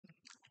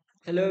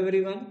Hello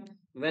everyone,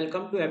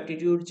 welcome to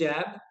Aptitude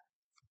Jab.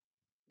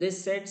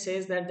 This set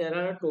says that there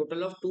are a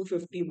total of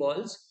 250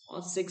 balls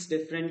of 6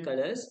 different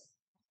colors,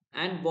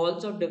 and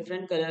balls of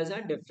different colors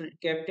are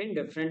kept in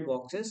different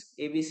boxes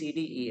A, B, C, D,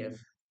 E, F.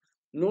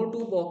 No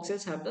two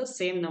boxes have the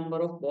same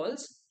number of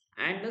balls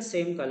and the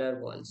same color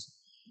balls.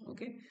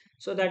 Okay,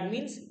 so that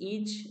means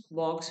each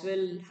box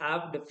will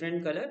have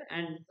different color,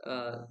 and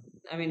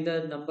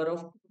the number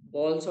of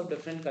balls of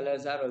different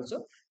colors are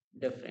also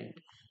different.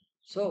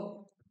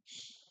 So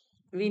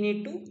we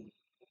need to,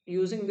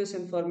 using this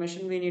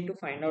information, we need to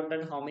find out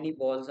that how many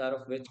balls are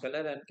of which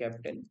color and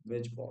kept in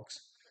which box.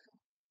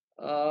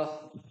 uh,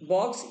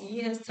 Box E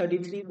has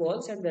 33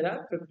 balls and there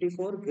are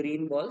 54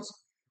 green balls.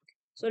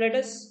 So let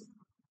us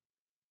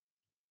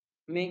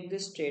make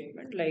this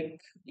statement, like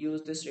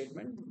use this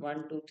statement: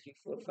 1 2 3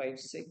 4 5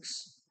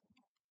 6.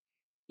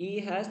 E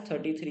has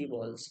 33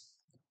 balls,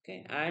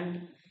 okay,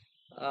 and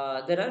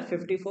there are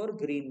 54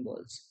 green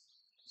balls.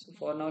 So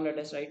for now let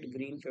us write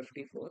green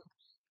 54.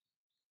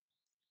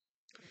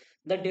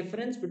 The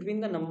difference between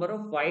the number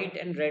of white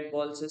and red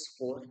balls is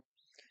 4.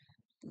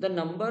 The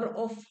number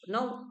of,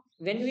 now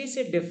when we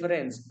say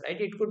difference,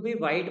 right, it could be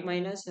white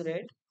minus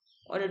red,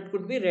 or it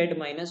could be red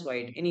minus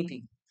white,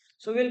 anything.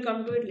 So we'll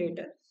come to it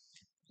later.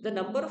 The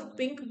number of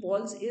pink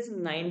balls is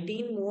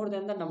 19 more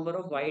than the number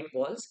of white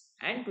balls,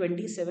 and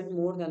 27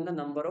 more than the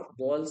number of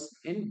balls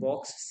in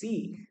box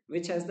C,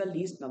 which has the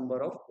least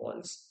number of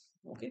balls.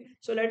 Okay,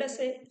 so let us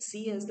say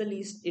C has the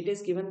least, it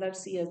is given that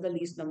C has the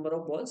least number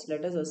of balls.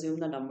 Let us assume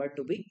the number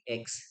to be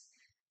X.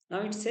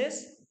 Now it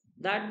says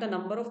that the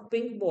number of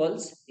pink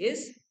balls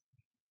is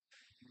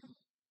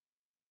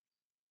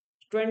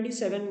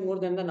 27 more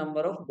than the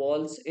number of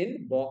balls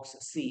in box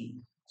C.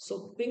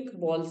 So pink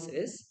balls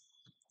is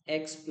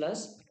X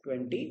plus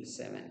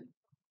 27.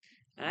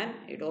 And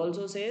it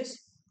also says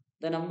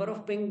the number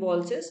of pink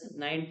balls is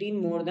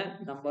 19 more than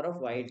number of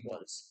white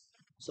balls.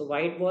 So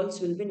white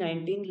balls will be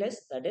 19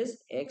 less, that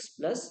is X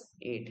plus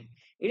 8.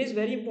 It is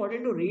very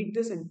important to read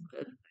this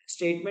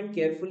statement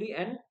carefully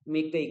and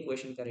make the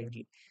equation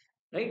correctly.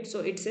 Right?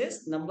 So it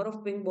says number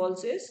of pink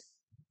balls is,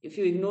 if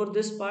you ignore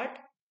this part,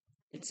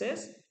 it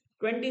says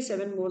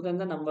 27 more than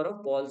the number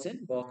of balls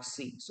in box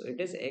C. So it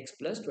is X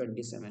plus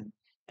 27.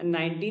 And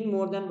 19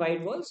 more than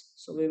white balls.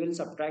 So we will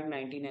subtract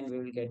 19 and we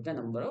will get the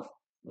number of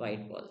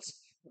white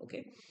balls.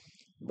 Okay.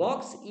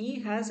 Box E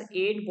has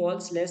 8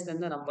 balls less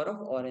than the number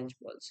of orange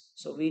balls.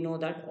 So we know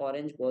that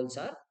orange balls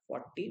are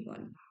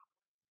 41.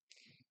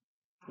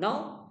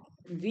 Now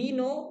we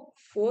know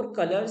 4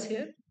 colors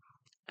here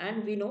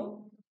and we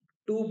know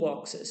 2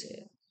 boxes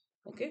here.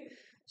 Okay.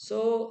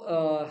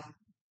 So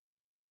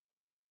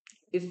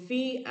if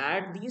we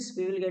add these,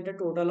 we will get a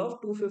total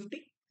of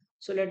 250.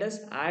 So let us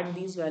add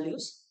these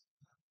values.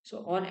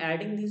 So on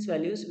adding these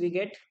values, we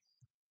get,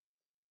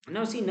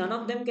 now see, none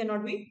of them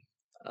cannot be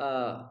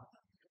uh,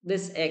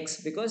 this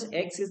X, because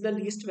X is the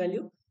least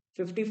value.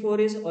 54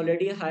 is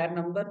already a higher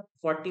number.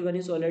 41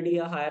 is already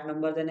a higher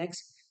number than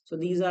X. So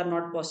these are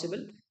not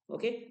possible.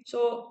 Okay.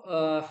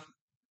 So,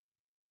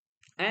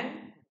 and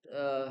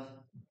uh,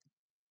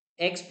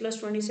 X plus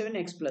 27,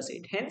 X plus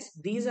 8. Hence,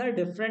 these are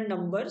different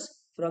numbers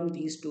from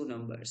these two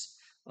numbers.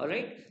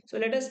 Alright. So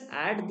let us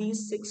add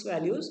these 6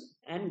 values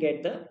and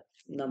get the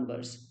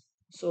numbers.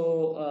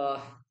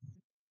 So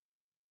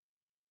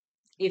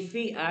if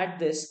we add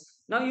this,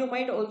 now you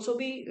might also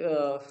be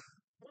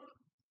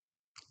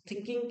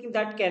thinking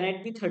that can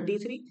it be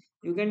 33?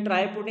 You can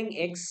try putting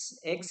x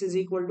is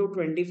equal to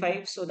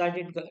 25 so that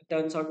it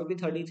turns out to be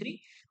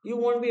 33. You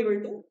won't be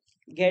able to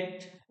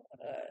get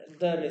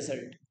the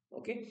result.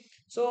 Okay,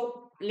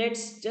 so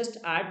let's just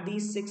add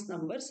these 6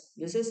 numbers.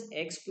 This is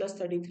x plus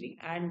 33,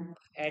 and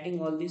adding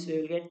all these we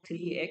will get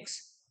 3x.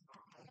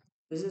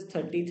 This is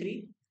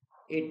 33,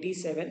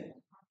 87,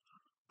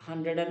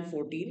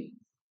 114,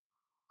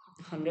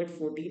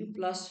 114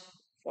 plus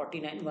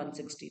 49,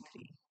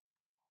 163.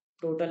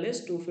 Total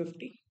is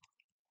 250.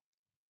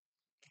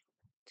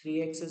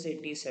 3x is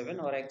 87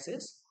 or x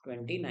is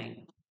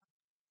 29.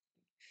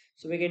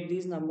 So we get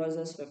these numbers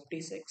as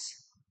 56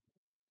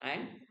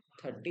 and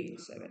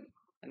 37,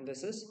 and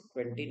this is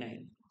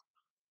 29.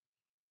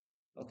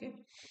 Okay.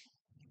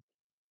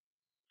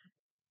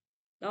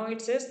 Now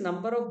it says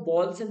number of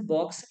balls in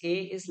box A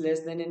is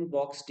less than in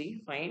box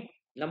D. Fine.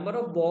 Number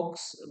of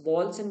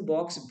balls in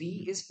box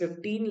B is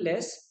 15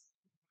 less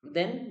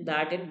than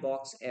that in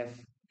box F.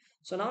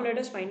 So now let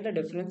us find the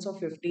difference of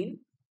 15.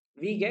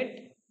 We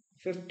get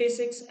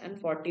 56 and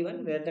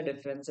 41 where the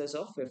difference is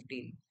of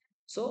 15.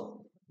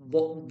 So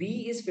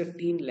B is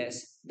 15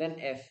 less than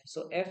F.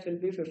 So F will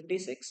be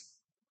 56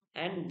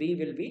 and B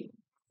will be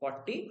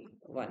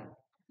 41.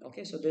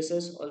 Okay, so this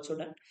is also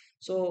done.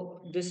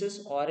 So this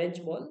is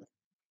orange ball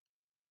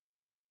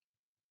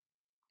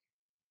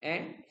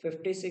and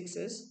 56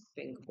 is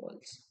pink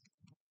balls.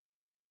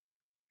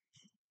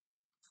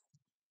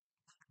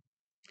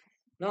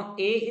 Now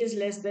A is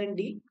less than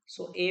D,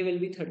 so A will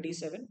be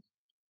 37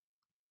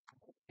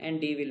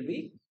 and D will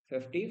be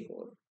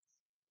 54,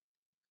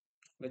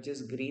 which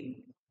is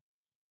green,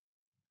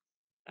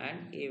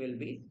 and A will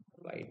be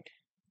white.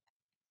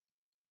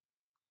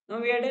 Now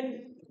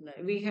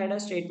we had a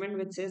statement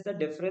which says the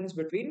difference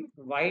between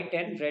white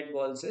and red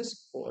balls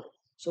is 4.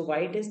 So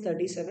white is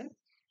 37.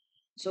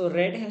 So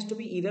red has to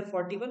be either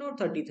 41 or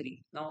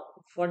 33. Now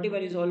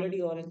 41 is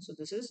already orange, so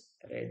this is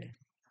red.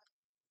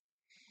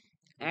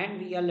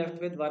 And we are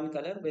left with one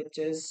color which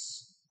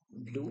is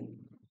blue.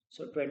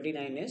 So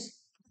 29 is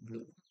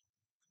blue.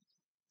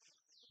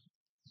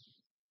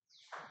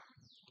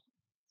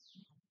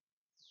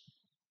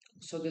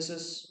 So this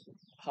is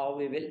how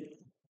we will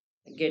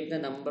get the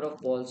number of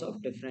balls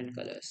of different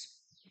colors.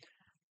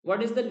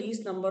 What is the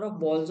least number of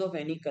balls of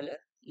any color?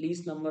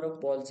 Least number of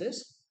balls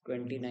is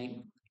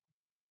 29.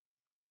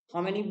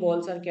 How many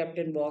balls are kept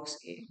in box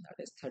A?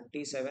 That is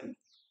 37.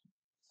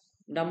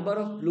 Number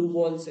of blue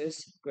balls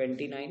is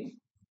 29.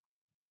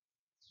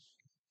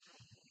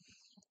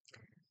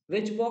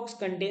 Which box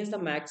contains the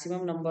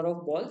maximum number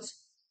of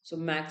balls? So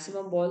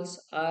maximum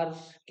balls are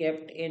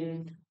kept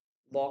in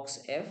box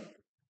F.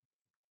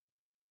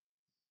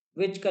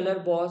 Which color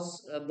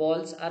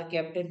balls are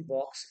kept in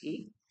box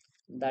E?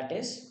 That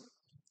is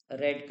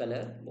red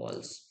color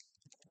balls.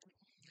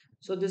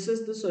 So this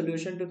is the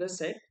solution to the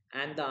set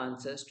and the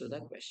answers to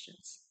the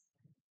questions.